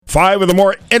5 of the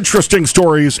more interesting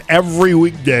stories every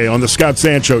weekday on the Scott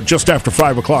Sand Show, just after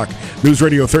 5 o'clock. News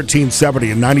Radio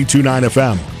 1370 and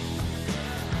 92.9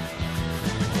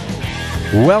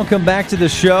 FM. Welcome back to the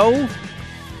show.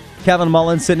 Kevin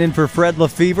Mullan sitting in for Fred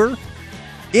Lefebvre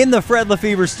in the Fred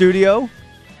Lefebvre studio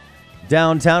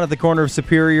downtown at the corner of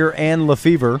Superior and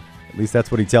Lefebvre. At least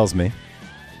that's what he tells me.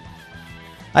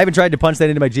 I haven't tried to punch that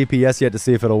into my GPS yet to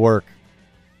see if it'll work.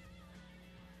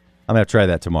 I'm going to try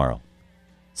that tomorrow.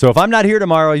 So if I'm not here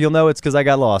tomorrow, you'll know it's because I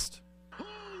got lost. Holy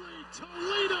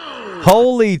Toledo!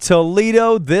 Holy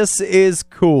Toledo, this is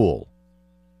cool.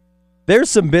 There's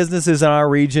some businesses in our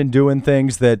region doing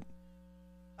things that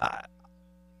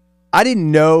I didn't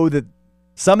know that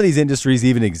some of these industries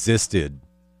even existed,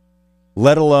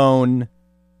 let alone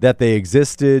that they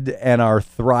existed and are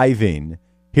thriving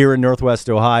here in Northwest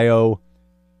Ohio.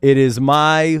 It is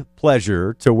my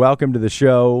pleasure to welcome to the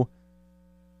show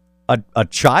a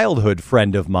childhood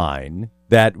friend of mine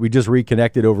that we just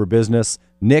reconnected over business,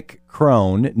 Nick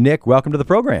Cron. Nick, welcome to the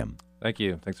program. Thank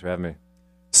you. Thanks for having me.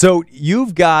 So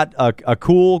you've got a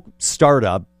cool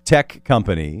startup tech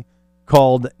company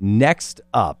called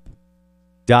NextUp.ai.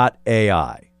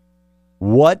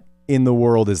 What in the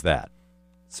world is that?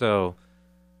 So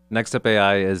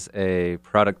NextUp.ai is a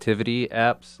productivity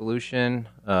app solution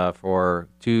for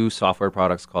two software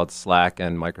products called Slack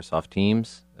and Microsoft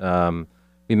Teams.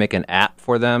 We make an app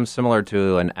for them, similar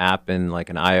to an app in like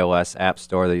an iOS app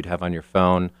store that you'd have on your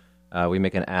phone. We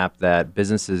make an app that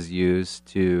businesses use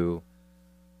to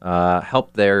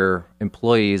help their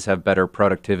employees have better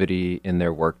productivity in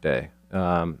their workday.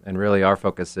 And really our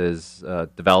focus is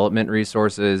development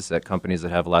resources at companies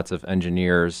that have lots of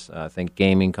engineers, think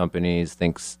gaming companies,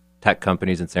 think tech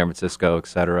companies in San Francisco, et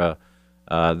cetera.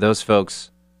 Those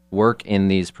folks work in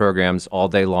these programs all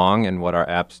day long, and what our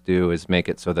apps do is make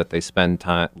it so that they spend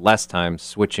less time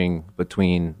switching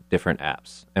between different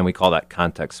apps. And we call that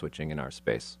context switching in our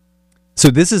space. So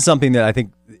this is something that I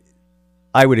think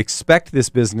I would expect this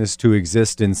business to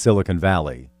exist in Silicon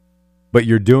Valley, but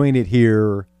you're doing it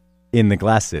here in the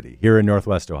Glass City, here in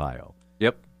Northwest Ohio.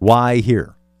 Yep. Why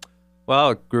here?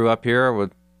 Well, I grew up here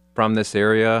from this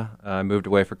area. I moved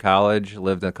away for college,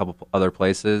 lived in a couple other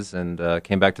places, and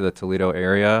came back to the Toledo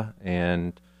area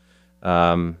and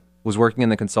was working in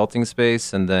the consulting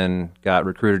space, and then got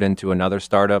recruited into another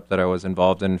startup that I was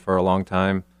involved in for a long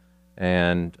time.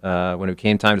 And when it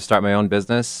came time to start my own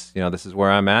business, this is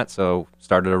where I'm at, so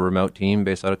started a remote team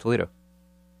based out of Toledo.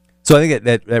 So I think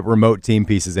that remote team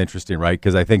piece is interesting, right?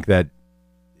 Because I think that,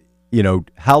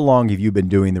 how long have you been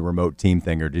doing the remote team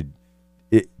thing? Or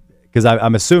because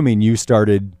I'm assuming you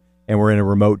started and were in a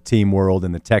remote team world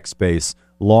in the tech space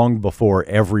long before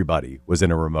everybody was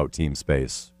in a remote team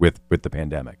space with the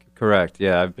pandemic. Correct.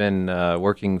 Yeah, I've been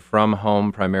working from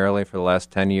home primarily for the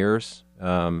last 10 years,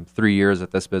 3 years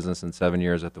at this business and 7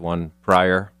 years at the one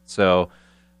prior. So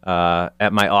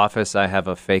at my office, I have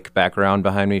a fake background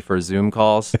behind me for Zoom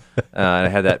calls. I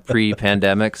had that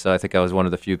pre-pandemic, so I think I was one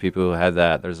of the few people who had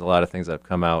that. There's a lot of things that have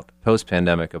come out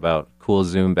post-pandemic about cool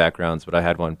Zoom backgrounds, but I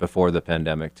had one before the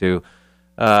pandemic to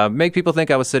make people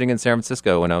think I was sitting in San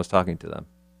Francisco when I was talking to them.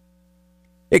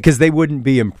 Because they wouldn't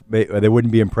be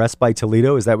impressed by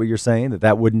Toledo. Is that what you're saying?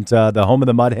 That wouldn't the home of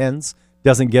the Mud Hens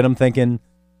doesn't get them thinking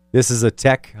this is a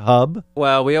tech hub?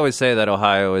 Well, we always say that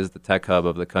Ohio is the tech hub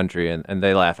of the country, and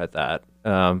they laugh at that.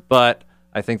 But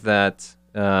I think that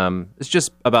it's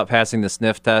just about passing the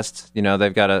sniff test.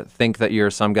 They've got to think that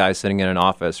you're some guy sitting in an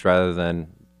office rather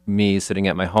than me sitting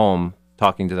at my home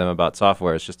talking to them about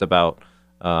software. It's just about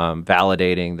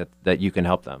validating that you can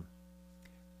help them.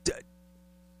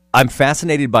 I'm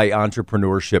fascinated by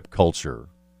entrepreneurship culture.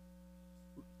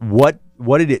 What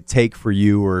did it take for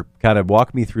you, or kind of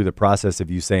walk me through the process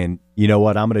of you saying, you know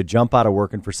what, I'm going to jump out of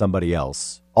working for somebody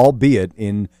else, albeit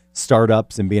in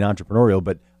startups and being entrepreneurial,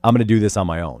 but I'm going to do this on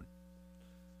my own?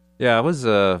 Yeah, I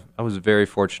was very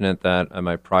fortunate that at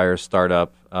my prior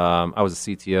startup, I was a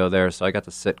CTO there, so I got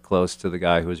to sit close to the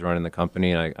guy who was running the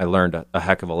company, and I learned a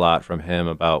heck of a lot from him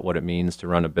about what it means to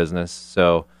run a business.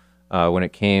 So when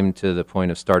it came to the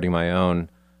point of starting my own,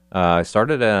 I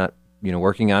started at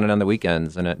working on it on the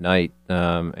weekends and at night.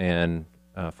 And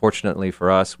fortunately for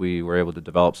us, we were able to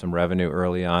develop some revenue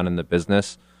early on in the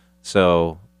business.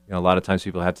 So a lot of times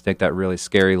people have to take that really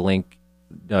scary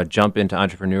jump into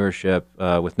entrepreneurship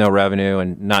with no revenue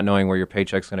and not knowing where your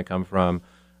paycheck's going to come from.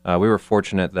 We were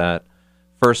fortunate that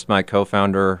first my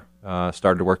co-founder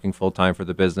started working full-time for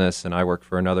the business, and I worked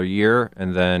for another year,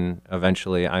 and then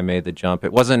eventually I made the jump.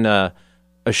 It wasn't a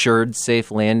assured safe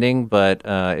landing, but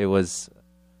it was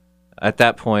at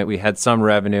that point, we had some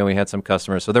revenue, we had some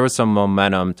customers, so there was some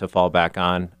momentum to fall back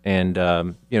on. And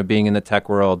being in the tech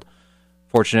world,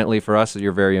 fortunately for us,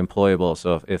 you're very employable.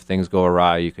 So if things go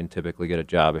awry, you can typically get a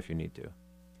job if you need to.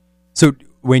 So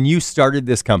when you started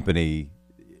this company,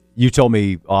 you told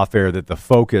me off air that the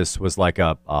focus was like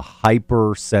a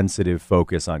hypersensitive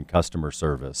focus on customer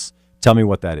service. Tell me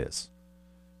what that is.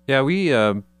 Yeah, we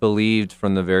believed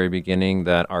from the very beginning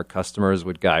that our customers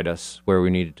would guide us where we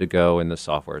needed to go in the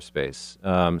software space.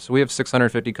 So we have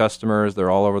 650 customers.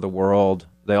 They're all over the world.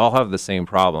 They all have the same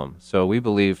problem. So we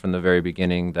believe from the very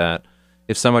beginning that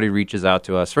if somebody reaches out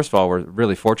to us, first of all, we're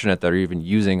really fortunate that they're even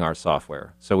using our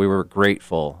software. So we were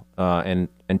grateful and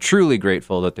truly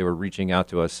grateful that they were reaching out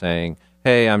to us saying,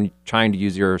 hey, I'm trying to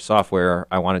use your software.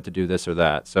 I wanted to do this or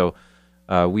that. So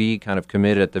we kind of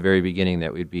committed at the very beginning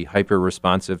that we'd be hyper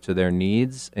responsive to their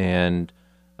needs. And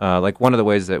like one of the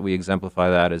ways that we exemplify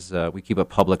that is we keep a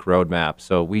public roadmap.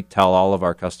 So we tell all of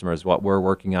our customers what we're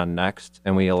working on next,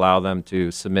 and we allow them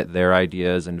to submit their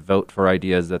ideas and vote for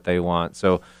ideas that they want.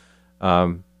 So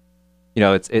to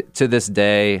this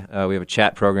day, we have a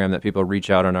chat program that people reach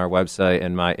out on our website,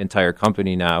 and my entire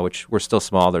company now, which we're still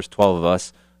small, there's 12 of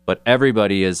us, but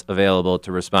everybody is available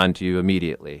to respond to you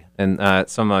immediately. And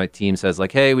some of my team says,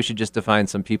 like, hey, we should just define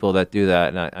some people that do that.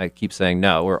 And I keep saying,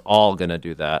 no, we're all going to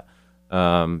do that.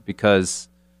 Because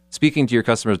speaking to your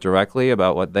customers directly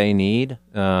about what they need,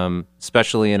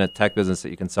 especially in a tech business that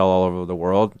you can sell all over the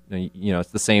world,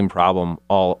 it's the same problem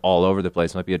all over the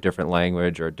place. It might be a different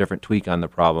language or a different tweak on the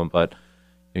problem, but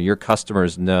your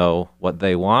customers know what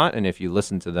they want, and if you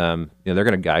listen to them, they're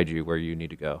going to guide you where you need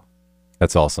to go.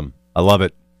 That's awesome. I love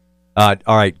it. All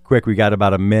right, quick, we got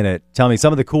about a minute. Tell me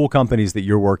some of the cool companies that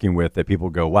you're working with that people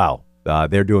go, wow,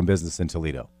 they're doing business in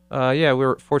Toledo. Yeah,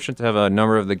 we're fortunate to have a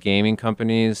number of the gaming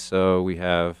companies. So we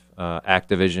have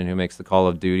Activision, who makes the Call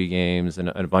of Duty games, and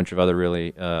a bunch of other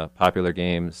really popular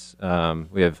games.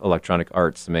 We have Electronic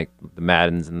Arts to make the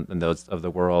Maddens and those of the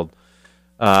world.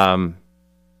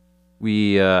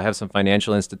 We have some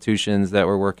financial institutions that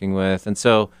we're working with, and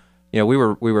so we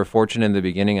were fortunate in the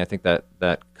beginning. I think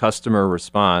that customer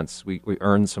response, we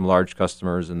earned some large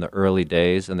customers in the early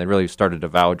days, and they really started to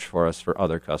vouch for us for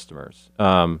other customers.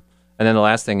 And then the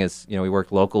last thing is, we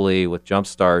worked locally with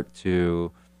Jumpstart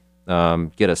to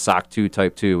get a SOC 2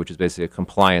 Type 2, which is basically a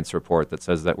compliance report that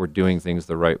says that we're doing things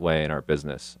the right way in our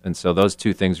business. And so those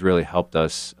two things really helped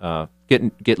us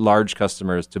get large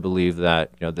customers to believe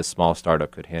that this small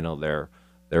startup could handle their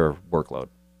workload.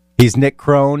 He's Nick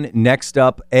Cron,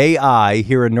 NextUp.ai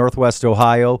here in Northwest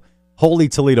Ohio. Holy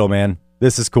Toledo, man.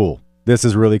 This is cool. This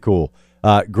is really cool.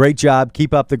 Great job.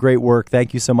 Keep up the great work.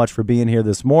 Thank you so much for being here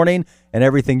this morning and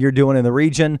everything you're doing in the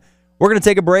region. We're going to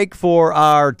take a break for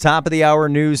our top of the hour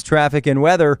news, traffic, and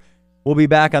weather. We'll be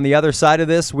back on the other side of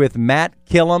this with Matt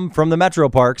Killam from the Metro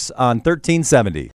Parks on 1370.